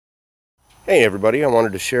Hey everybody, I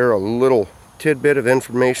wanted to share a little tidbit of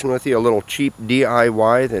information with you, a little cheap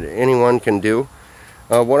DIY that anyone can do.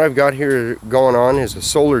 What I've got here going on is a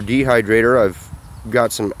solar dehydrator. I've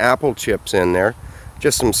got some apple chips in there,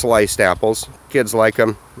 just some sliced apples. Kids like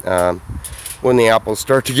them. When the apples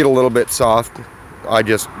start to get a little bit soft, I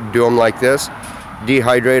just do them like this,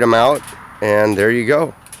 dehydrate them out, and there you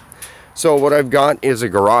go. So what I've got is a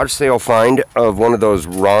garage sale find of one of those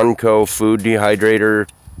Ronco food dehydrator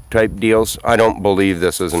type deals. I don't believe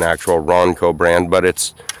this is an actual Ronco brand, but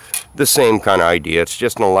it's the same kind of idea. It's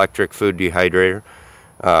just an electric food dehydrator.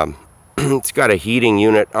 It's got a heating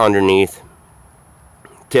unit underneath.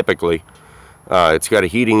 Typically, it's got a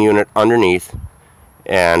heating unit underneath,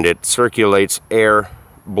 and it circulates air,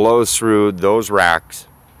 blows through those racks,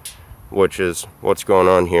 which is what's going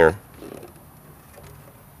on here,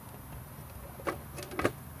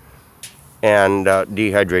 and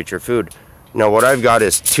dehydrate your food. Now what I've got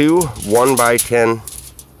is two 1x10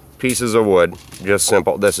 pieces of wood, just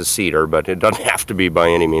simple. This is cedar, but it doesn't have to be by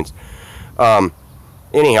any means.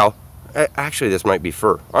 Anyhow, actually this might be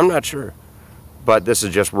fir, I'm not sure, but this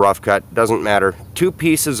is just rough cut, doesn't matter. Two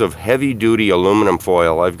pieces of heavy duty aluminum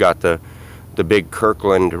foil. I've got the big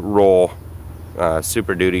Kirkland roll,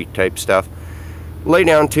 super duty type stuff. Lay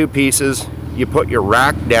down two pieces, you put your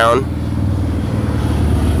rack down,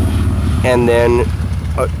 and then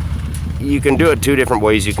you can do it two different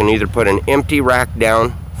ways. You can either put an empty rack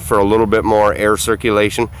down for a little bit more air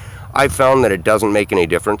circulation. I found that it doesn't make any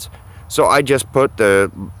difference. So I just put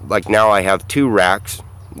like now I have two racks.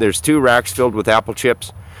 There's two racks filled with apple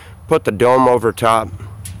chips. Put the dome over top.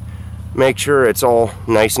 Make sure it's all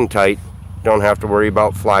nice and tight. Don't have to worry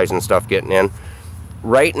about flies and stuff getting in.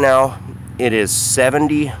 Right now it is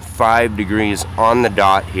 75 degrees on the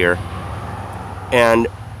dot here. And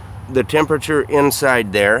the temperature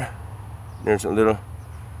inside there's a little,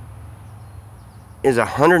 is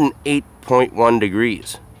 108.1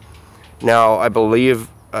 degrees. Now I believe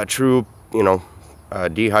a true,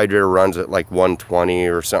 dehydrator runs at like 120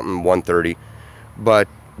 or something, 130, but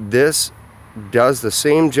this does the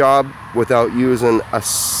same job without using a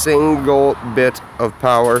single bit of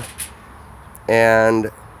power. And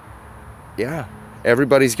yeah,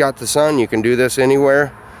 everybody's got the sun. You can do this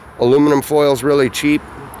anywhere. Aluminum foil is really cheap.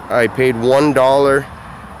 I paid $1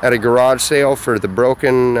 at a garage sale for the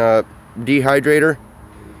broken dehydrator,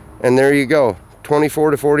 and there you go. 24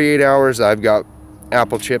 to 48 hours, I've got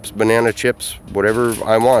apple chips, banana chips, whatever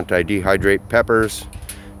I want. I dehydrate peppers,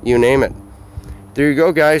 you name it. There you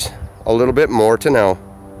go, guys. A little bit more to know.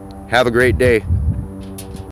 Have a great day.